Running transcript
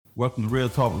Welcome to Real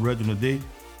Talk with Reginald D.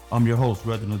 I'm your host,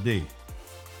 Reginald D.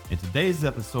 In today's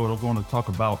episode, I'm going to talk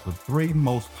about the three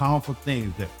most powerful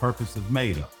things that purpose is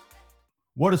made of.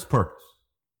 What is purpose?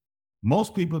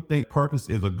 Most people think purpose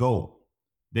is a goal.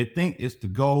 They think it's the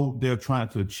goal they're trying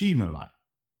to achieve in life.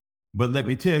 But let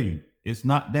me tell you, it's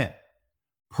not that.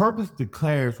 Purpose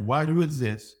declares why you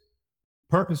exist.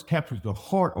 Purpose captures the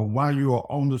heart of why you are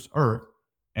on this earth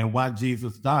and why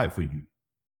Jesus died for you.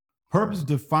 Purpose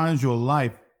defines your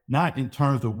life not in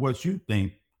terms of what you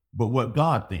think, but what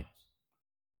God thinks.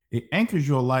 It anchors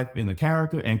your life in the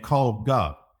character and call of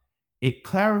God. It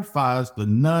clarifies the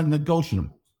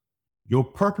non-negotiables. Your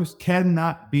purpose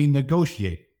cannot be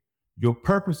negotiated. Your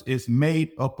purpose is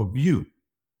made up of you.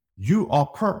 You are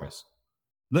purpose.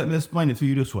 Let me explain it to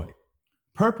you this way.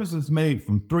 Purpose is made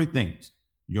from three things: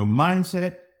 your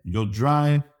mindset, your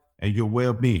drive, and your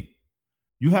well-being.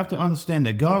 You have to understand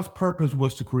that God's purpose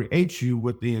was to create you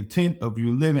with the intent of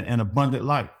you living an abundant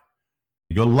life.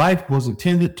 Your life was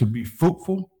intended to be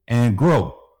fruitful and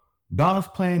grow. God's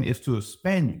plan is to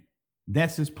expand you.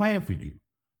 That's his plan for you.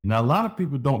 Now, a lot of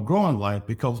people don't grow in life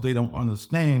because they don't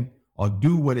understand or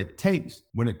do what it takes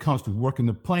when it comes to working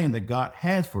the plan that God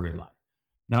has for their life.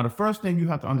 Now, the first thing you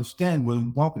have to understand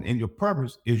when walking in your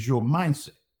purpose is your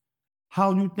mindset.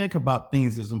 How you think about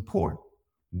things is important.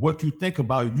 What you think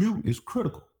about you is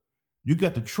critical. You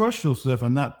got to trust yourself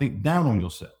and not think down on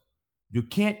yourself. You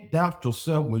can't doubt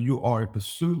yourself when you are in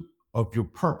pursuit of your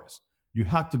purpose. You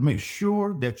have to make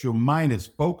sure that your mind is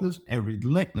focused and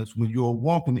relentless when you are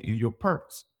walking in your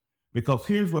purpose. Because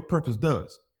here's what purpose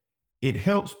does. It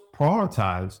helps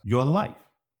prioritize your life.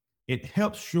 It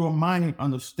helps your mind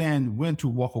understand when to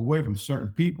walk away from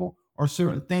certain people or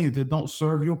certain things that don't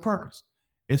serve your purpose.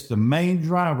 It's the main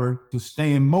driver to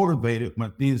staying motivated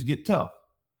when things get tough.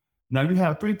 Now, you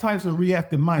have three types of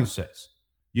reactive mindsets.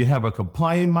 You have a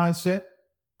complying mindset,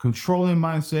 controlling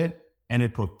mindset, and a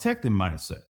protecting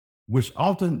mindset, which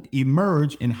often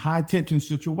emerge in high-tension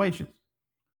situations.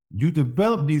 You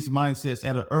develop these mindsets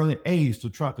at an early age to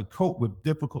try to cope with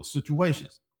difficult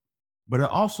situations. But it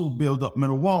also builds up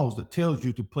mental walls that tells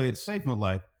you to play it safe in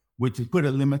life, which is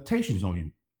putting limitations on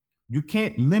you. You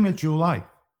can't limit your life.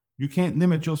 You can't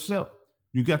limit yourself.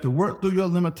 You got to work through your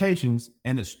limitations,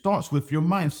 and it starts with your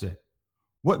mindset.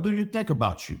 What do you think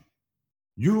about you?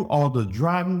 You are the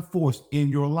driving force in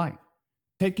your life.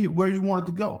 Take it where you want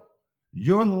it to go.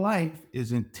 Your life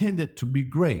is intended to be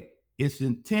great. It's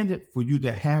intended for you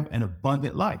to have an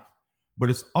abundant life, but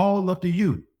it's all up to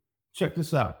you. Check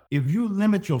this out. If you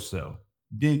limit yourself,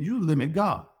 then you limit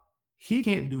God. He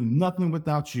can't do nothing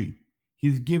without you.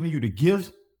 He's given you the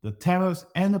gifts, the talents,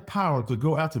 and the power to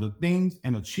go after the things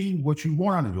and achieve what you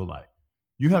want out of your life.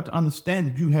 You have to understand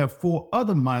that you have four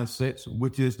other mindsets,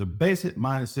 which is the basic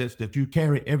mindsets that you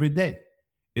carry every day.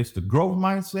 It's the growth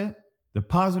mindset, the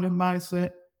positive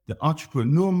mindset, the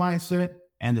entrepreneur mindset,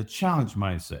 and the challenge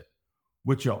mindset,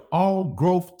 which are all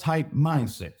growth type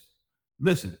mindsets.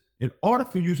 Listen, in order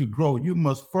for you to grow, you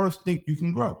must first think you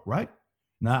can grow, right?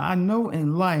 Now, I know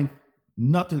in life,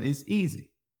 nothing is easy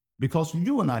because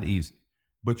you are not easy,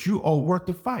 but you are worth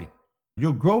the fight.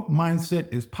 Your growth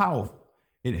mindset is powerful.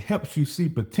 It helps you see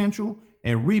potential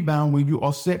and rebound when you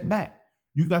are set back.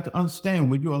 You got to understand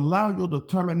when you allow your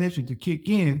determination to kick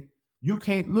in, you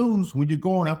can't lose when you're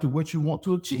going after what you want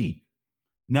to achieve.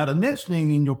 Now, the next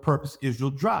thing in your purpose is your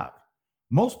drive.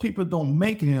 Most people don't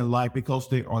make it in life because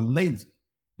they are lazy.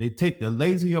 They take the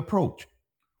lazy approach.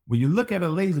 When you look at a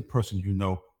lazy person,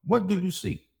 what do you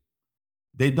see?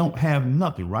 They don't have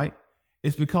nothing, right?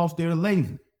 It's because they're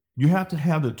lazy. You have to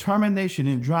have determination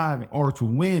and drive in order to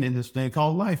win in this thing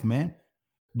called life, man.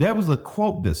 There was a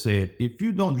quote that said, if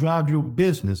you don't drive your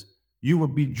business, you will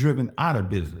be driven out of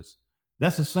business.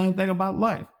 That's the same thing about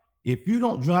life. If you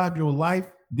don't drive your life,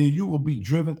 then you will be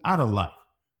driven out of life.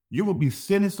 You will be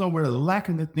sitting somewhere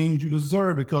lacking the things you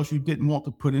deserve because you didn't want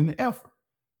to put in the effort.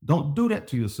 Don't do that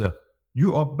to yourself.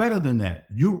 You are better than that.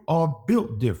 You are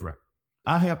built different.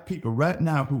 I have people right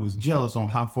now who is jealous on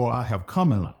how far I have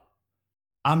come in life.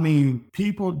 I mean,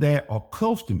 people that are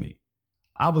close to me.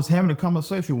 I was having a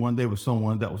conversation one day with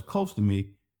someone that was close to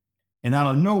me, and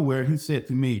out of nowhere, he said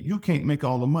to me, you can't make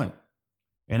all the money.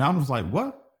 And I was like,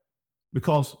 what?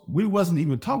 Because we wasn't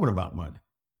even talking about money.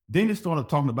 Then he started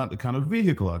talking about the kind of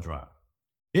vehicle I drive.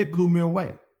 It blew me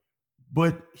away.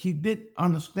 But he didn't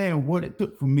understand what it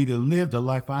took for me to live the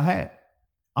life I had.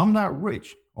 I'm not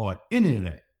rich or any of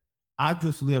that. I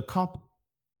just live comfortable.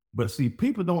 But see,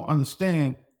 people don't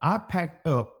understand. I packed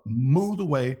up, moved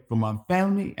away from my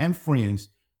family and friends.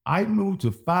 I moved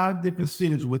to 5 different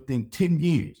cities within 10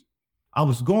 years. I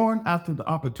was going after the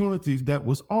opportunities that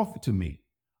was offered to me.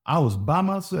 I was by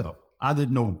myself. I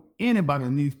didn't know anybody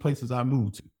in these places I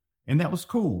moved to. And that was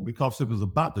cool because it was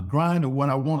about the grind of what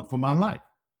I wanted for my life.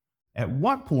 At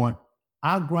one point,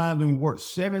 I grinded and worked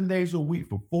 7 days a week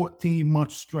for 14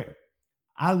 months straight.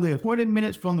 I lived 20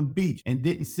 minutes from the beach and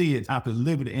didn't see it after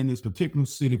living in this particular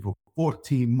city for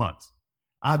 14 months.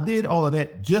 I did all of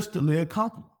that just to live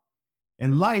comfortable.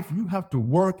 In life, you have to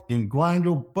work and grind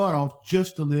your butt off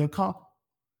just to live comfortable.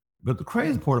 But the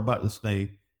crazy part about this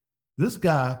thing, this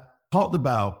guy talked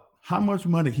about how much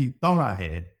money he thought I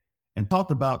had and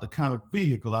talked about the kind of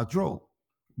vehicle I drove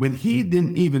when he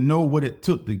didn't even know what it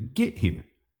took to get here.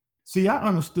 See, I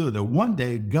understood that one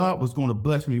day God was going to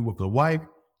bless me with a wife,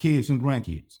 kids, and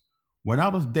grandkids. When I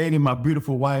was dating my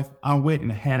beautiful wife, I went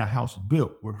and had a house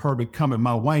built with her becoming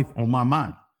my wife on my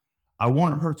mind. I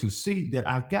wanted her to see that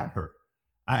I got her.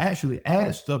 I actually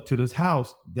added stuff to this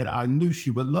house that I knew she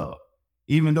would love,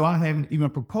 even though I haven't even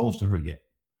proposed to her yet.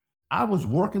 I was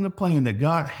working the plan that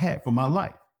God had for my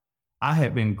life. I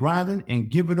had been grinding and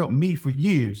giving up me for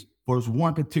years for this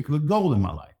one particular goal in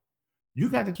my life. You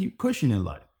got to keep pushing in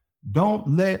life.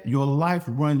 Don't let your life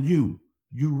run you.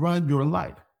 You run your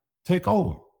life. Take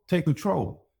over. Take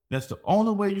control. That's the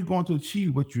only way you're going to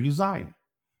achieve what you desire.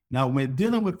 Now, when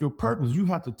dealing with your purpose, you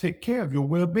have to take care of your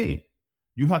well-being.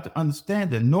 You have to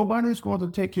understand that nobody is going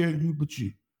to take care of you but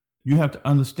you. You have to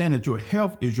understand that your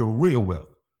health is your real wealth.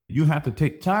 You have to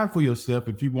take time for yourself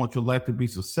if you want your life to be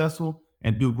successful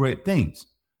and do great things.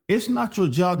 It's not your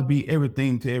job to be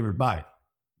everything to everybody.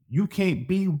 You can't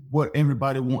be what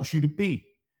everybody wants you to be.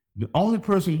 The only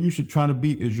person you should try to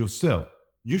be is yourself.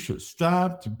 You should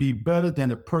strive to be better than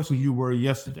the person you were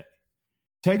yesterday.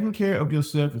 Taking care of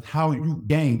yourself is how you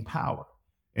gain power.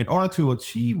 In order to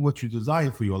achieve what you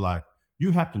desire for your life,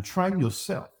 you have to train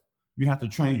yourself. You have to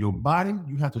train your body.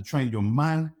 You have to train your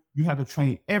mind. You have to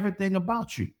train everything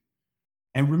about you.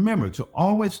 And remember to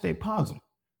always stay positive.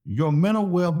 Your mental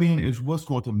well-being is what's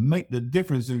going to make the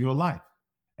difference in your life.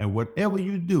 And whatever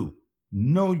you do,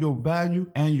 know your value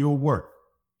and your worth.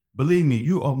 Believe me,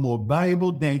 you are more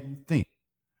valuable than you think.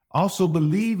 Also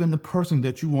believe in the person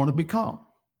that you want to become.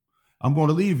 I'm going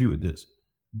to leave you with this.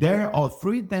 There are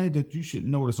 3 things that you should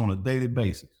notice on a daily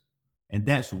basis. And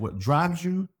that's what drives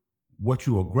you, what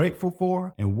you are grateful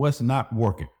for, and what's not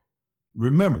working.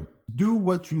 Remember, do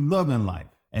what you love in life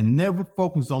and never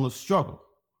focus on the struggle.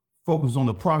 Focus on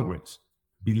the progress.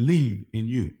 Believe in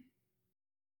you.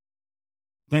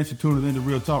 Thanks for tuning in to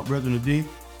Real Talk Resident D.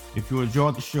 If you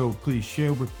enjoyed the show, please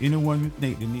share with anyone you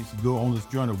think that needs to go on this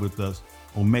journey with us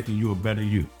on making you a better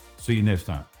you. See you next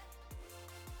time.